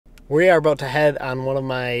We are about to head on one of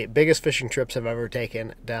my biggest fishing trips I've ever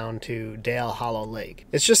taken down to Dale Hollow Lake.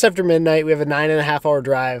 It's just after midnight. We have a 9.5 hour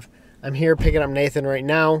drive. I'm here picking up Nathan right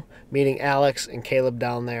now, meeting Alex and Caleb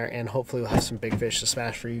down there, and hopefully we'll have some big fish to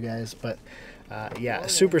smash for you guys. But yeah,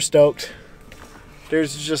 super stoked.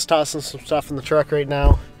 There's just tossing some stuff in the truck right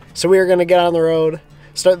now. So we are going to get on the road,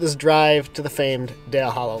 start this drive to the famed Dale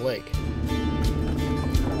Hollow Lake.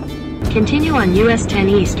 Continue on US 10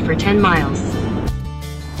 East for 10 miles.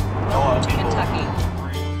 To Kentucky.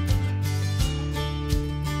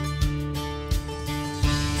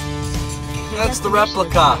 That's the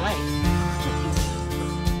replica.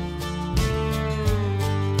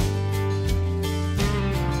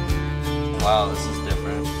 Wow, this is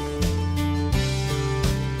different.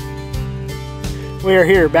 We are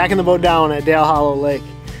here, back in the boat down at Dale Hollow Lake.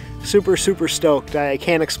 Super stoked. I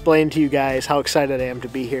can't explain to you guys how excited I am to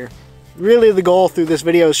be here. Really the goal through this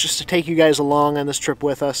video is just to take you guys along on this trip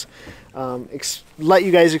with us. Let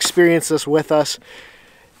you guys experience this with us.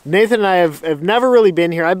 Nathan and I have never really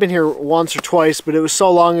been here. I've been here once or twice, but it was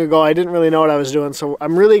so long ago I didn't really know what I was doing. So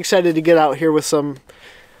I'm really excited to get out here with some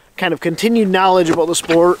kind of continued knowledge about the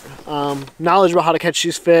sport, knowledge about how to catch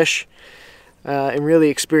these fish, and really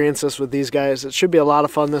experience this with these guys. It should be a lot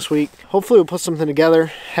of fun this week. Hopefully we'll put something together,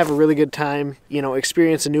 have a really good time, you know,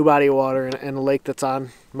 experience a new body of water and a lake that's on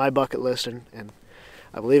my bucket list, and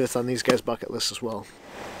I believe it's on these guys' bucket list as well.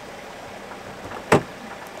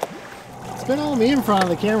 It's been all me in front of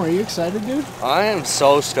the camera. Are you excited, dude? I am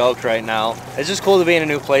so stoked right now. It's just cool to be in a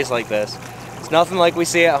new place like this. It's nothing like we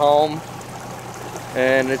see at home,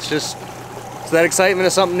 and it's that excitement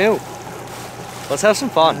of something new. Let's have some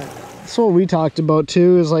fun. That's what we talked about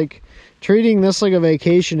too, is like treating this like a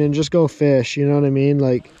vacation and just go fish, you know what I mean?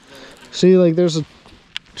 Like, see, like there's a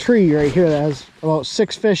tree right here that has about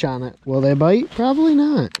 6 fish on it. Will they bite? Probably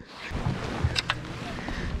not.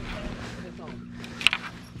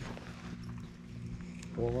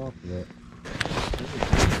 Pull off of it.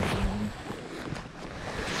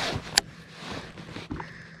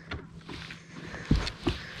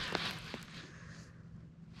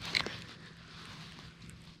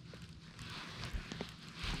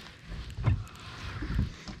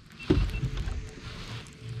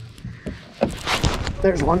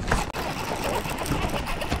 There's one.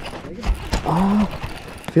 Oh,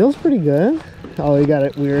 feels pretty good. Oh, you got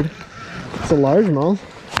it weird. It's a largemouth.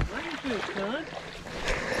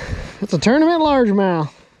 It's a tournament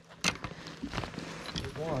largemouth.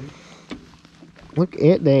 Look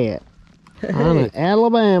at that. On an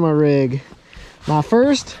Alabama rig. My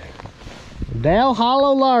first Dale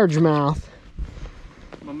Hollow largemouth.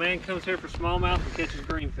 My man comes here for smallmouth and catches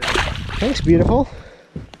greenfish. Thanks, beautiful.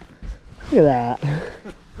 Look at that.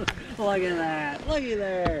 Look at that. Look at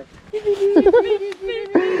there. I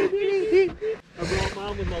brought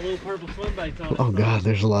mine with my little purple swim baits on it. Oh god,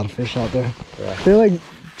 there's a lot of fish out there. Yeah. They like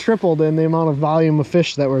tripled in the amount of volume of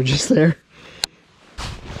fish that were just there. As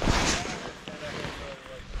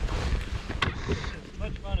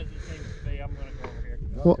much fun as it seems to be, I'm going to go over here.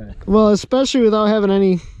 Okay. Well, especially without having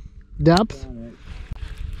any depth.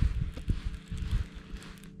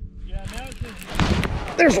 Yeah, now it's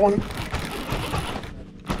just... There's one.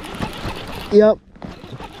 Yep.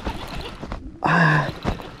 I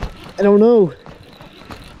don't know.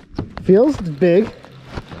 Feels big.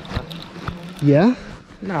 Yeah.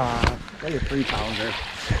 Nah, like a 3-pounder.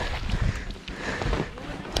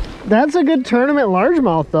 That's a good tournament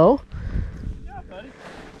largemouth, though. Yeah, buddy.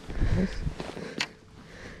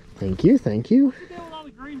 Thank you, thank you. What the hell with all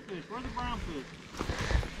the green fish? Where's the brown fish?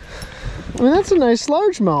 I mean, that's a nice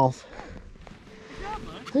largemouth. Good job,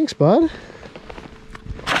 bud. Thanks, bud.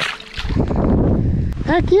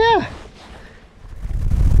 Heck yeah!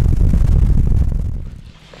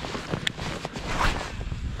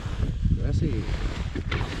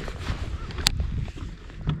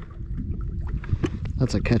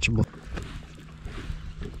 That's a catchable.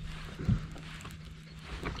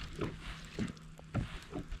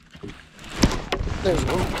 There's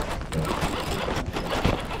one.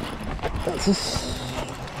 That's a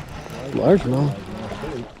largemouth.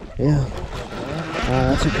 Yeah.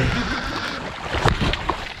 That's okay.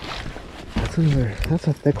 That's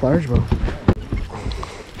a thick largemouth.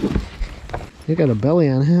 You got a belly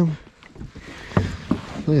on him.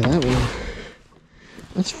 Look at that one.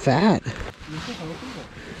 That's fat.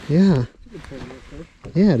 Yeah.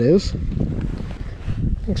 Yeah, it is.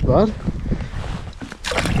 Thanks, bud.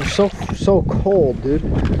 You're so cold, dude.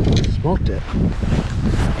 Smoked it.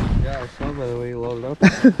 Yeah, I saw by the way you loaded up.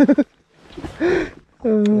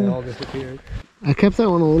 They all disappeared. I kept that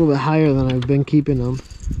one a little bit higher than I've been keeping them.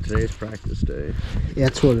 Today's practice day. Yeah,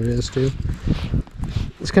 that's what it is, too.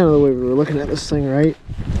 It's kind of the way we were looking at this thing, right?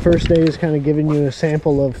 First day is kind of giving you a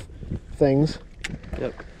sample of things.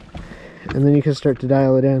 Yep. And then you can start to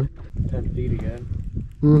dial it in. 10 feet again.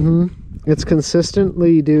 Mm-hmm. It's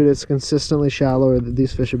consistently, dude, it's consistently shallower that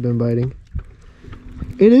these fish have been biting.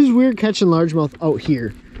 It is weird catching largemouth out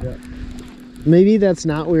here. Yeah. Maybe that's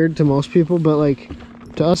not weird to most people, but like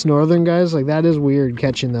to us northern guys, like that is weird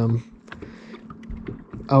catching them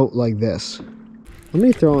out like this. Let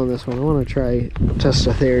me throw on this one. I want to try test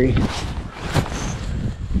a theory.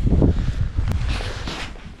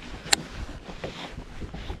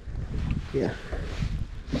 Yeah.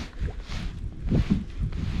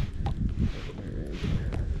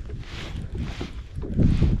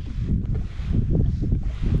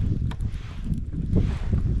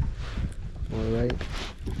 All right.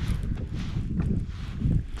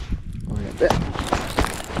 Oh, I got that.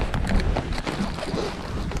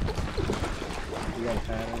 You got a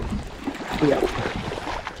pattern? Yeah.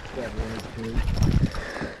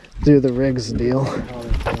 Do the rigs deal.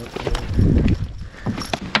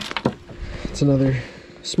 It's another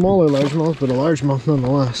smaller largemouth, but a largemouth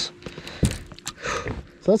nonetheless.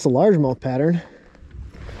 So that's a largemouth pattern.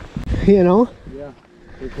 You know? Yeah,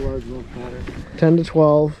 it's a largemouth pattern. 10 to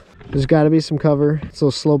 12. There's got to be some cover. It's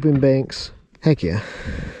those sloping banks. Heck yeah.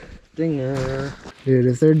 Dinger. Dude,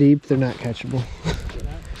 if they're deep, they're not catchable.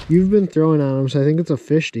 You've been throwing on them, so I think it's a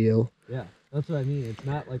fish deal. Yeah, that's what I mean. It's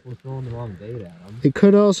not like we're throwing the wrong bait at them. It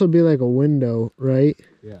could also be like a window, right?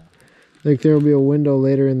 Yeah. Like there will be a window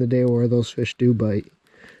later in the day where those fish do bite.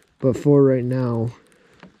 But for right now,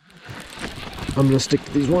 I'm going to stick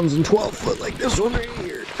to these ones in 12 foot like this one right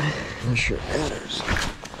here. Not sure it matters.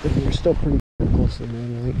 But you're still pretty close to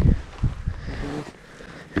me, like.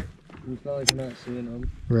 It's not like we're not seeing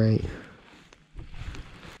them. Right.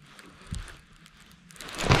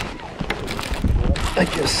 I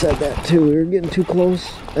just said that too. We were getting too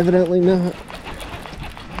close. Evidently not.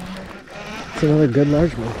 It's another good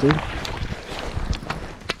largemouth, dude.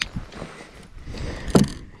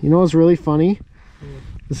 You know what's really funny?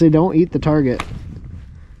 Is they don't eat the target.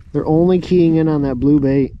 They're only keying in on that blue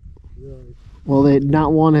bait. Well,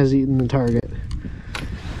 not one has eaten the target.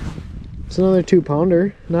 It's another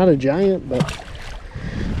 2-pounder. Not a giant, but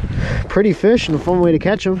pretty fish and a fun way to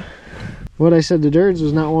catch them. What I said to Dirds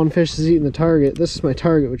was not one fish has eaten the target. This is my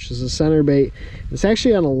target, which is a center bait. It's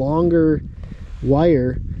actually on a longer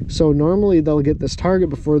wire, so normally they'll get this target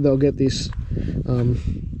before they'll get these,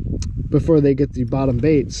 before they get the bottom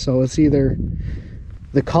baits. So it's either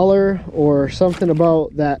the color or something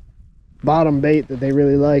about that bottom bait that they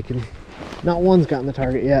really like, and not one's gotten the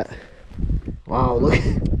target yet. Wow, look.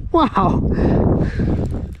 Wow.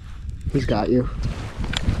 He's got you.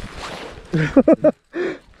 This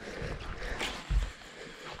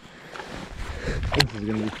is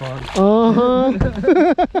gonna be fun. Uh-huh.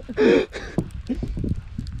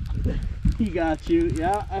 He got you.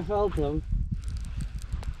 Yeah, I felt him.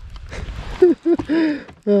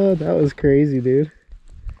 Oh, that was crazy, dude.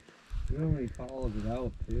 You know when he follows it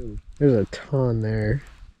out too. There's a ton there.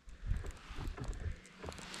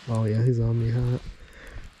 Oh yeah, he's on me hot.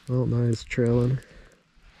 Oh, now he's trailing.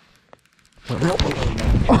 Oh, no.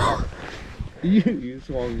 Oh. You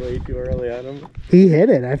swung way too early on him. He hit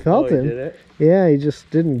it. I felt him. He did it? Yeah, he just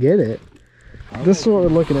didn't get it. Oh. This is what we're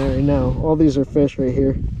looking at right now. All these are fish right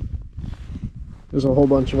here. There's a whole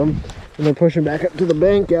bunch of them. And they're pushing back up to the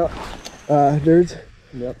bank out. Dirds.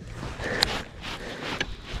 Yep.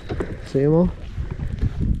 See them all?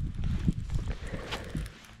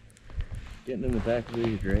 Getting in the back of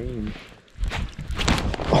these drains.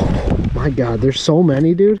 Oh my god, there's so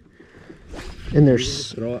many, dude. And You there's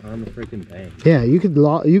just throw it on the freaking bank. yeah, you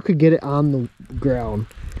could get it on the ground.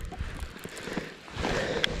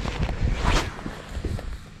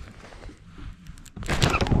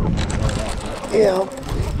 Yeah.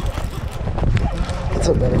 That's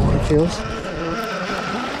a better one, it feels.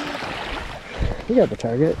 You got the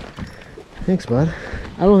target. Thanks, bud.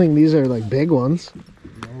 I don't think these are like big ones.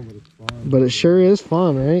 No, but it's fun. But it sure is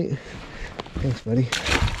fun, right? Thanks, buddy.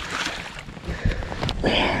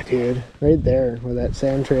 Dude, right there where that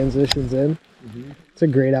sand transitions in. It's a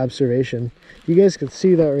great observation. You guys can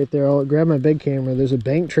see that right there. I'll grab my big camera. There's a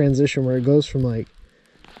bank transition where it goes from like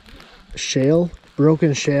shale,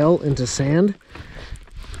 broken shale, into sand.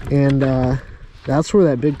 And that's where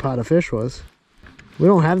that big pot of fish was. We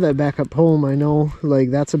don't have that back up home. I know,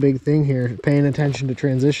 like, that's a big thing here, paying attention to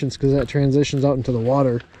transitions, because that transitions out into the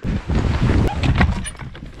water.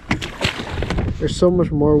 There's so much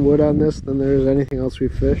more wood on this than there is anything else we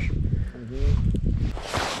fish.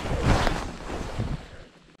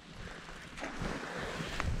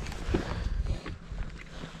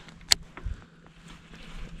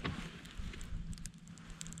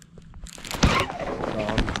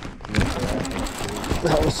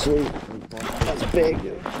 Sweet. That's big,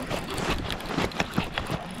 dude.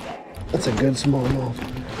 That's a good smallmouth.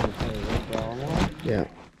 Yeah.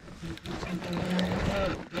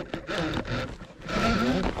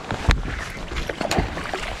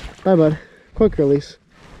 Bye, bud. Quick release.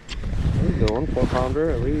 There you go, 1 4-pounder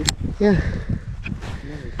at least. Yeah.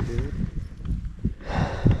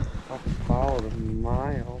 I followed a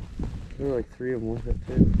mile. There were like 3 of them with it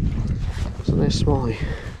too. It's a nice smallie.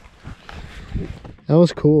 That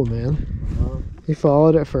was cool, man. He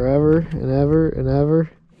followed it forever and ever and ever.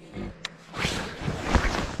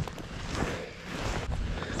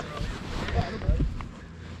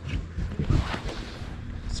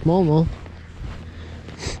 Smallmouth.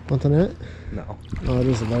 Want the net? No. Oh, it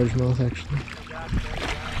is a largemouth actually.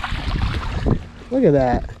 Look at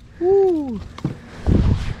that. Woo.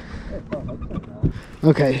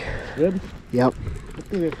 Okay. Good? Yep.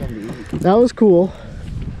 That was cool.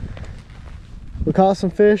 We caught some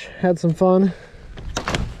fish, had some fun.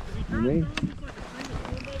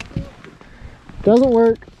 Doesn't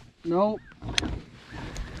work. Nope.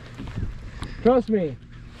 Trust me.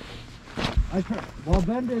 I tried. While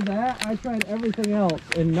Ben did that, I tried everything else,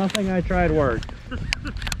 and nothing I tried worked.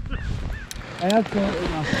 Absolutely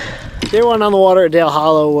nothing. Day 1 on the water at Dale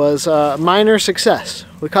Hollow was a minor success.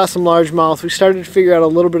 We caught some largemouth. We started to figure out a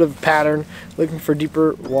little bit of a pattern, looking for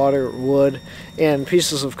deeper water wood and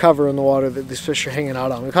pieces of cover in the water that these fish are hanging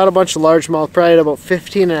out on. We caught a bunch of largemouth, probably about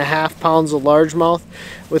 15.5 pounds of largemouth,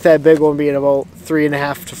 with that big one being about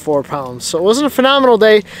 3.5 to 4 pounds. So it wasn't a phenomenal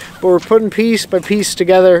day, but we're putting piece by piece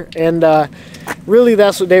together, and really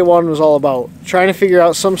that's what day 1 was all about. Trying to figure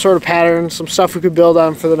out some sort of pattern, some stuff we could build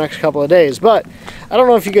on for the next couple of days. But I don't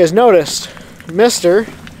know if you guys noticed, Mr.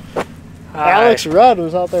 Alex Rudd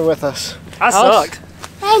was out there with us. I sucked.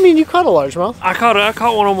 I mean, you caught a largemouth. I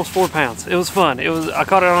caught one almost 4 pounds. It was fun. I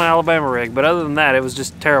caught it on an Alabama rig, but other than that, it was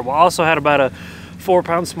just terrible. I also had about a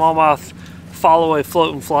 4-pound smallmouth fall away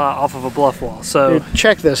float and fly off of a bluff wall. So dude,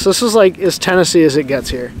 check this. This is like as Tennessee as it gets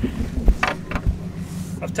here.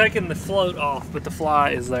 I've taken the float off, but the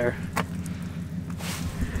fly is there.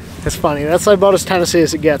 It's funny. That's about as Tennessee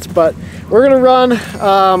as it gets. But we're gonna run,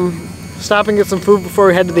 stop and get some food before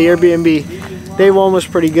we head to the Airbnb. Day 1 was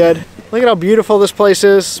pretty good. Look at how beautiful this place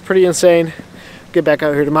is. It's pretty insane. Get back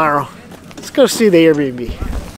out here tomorrow. Let's go see the Airbnb.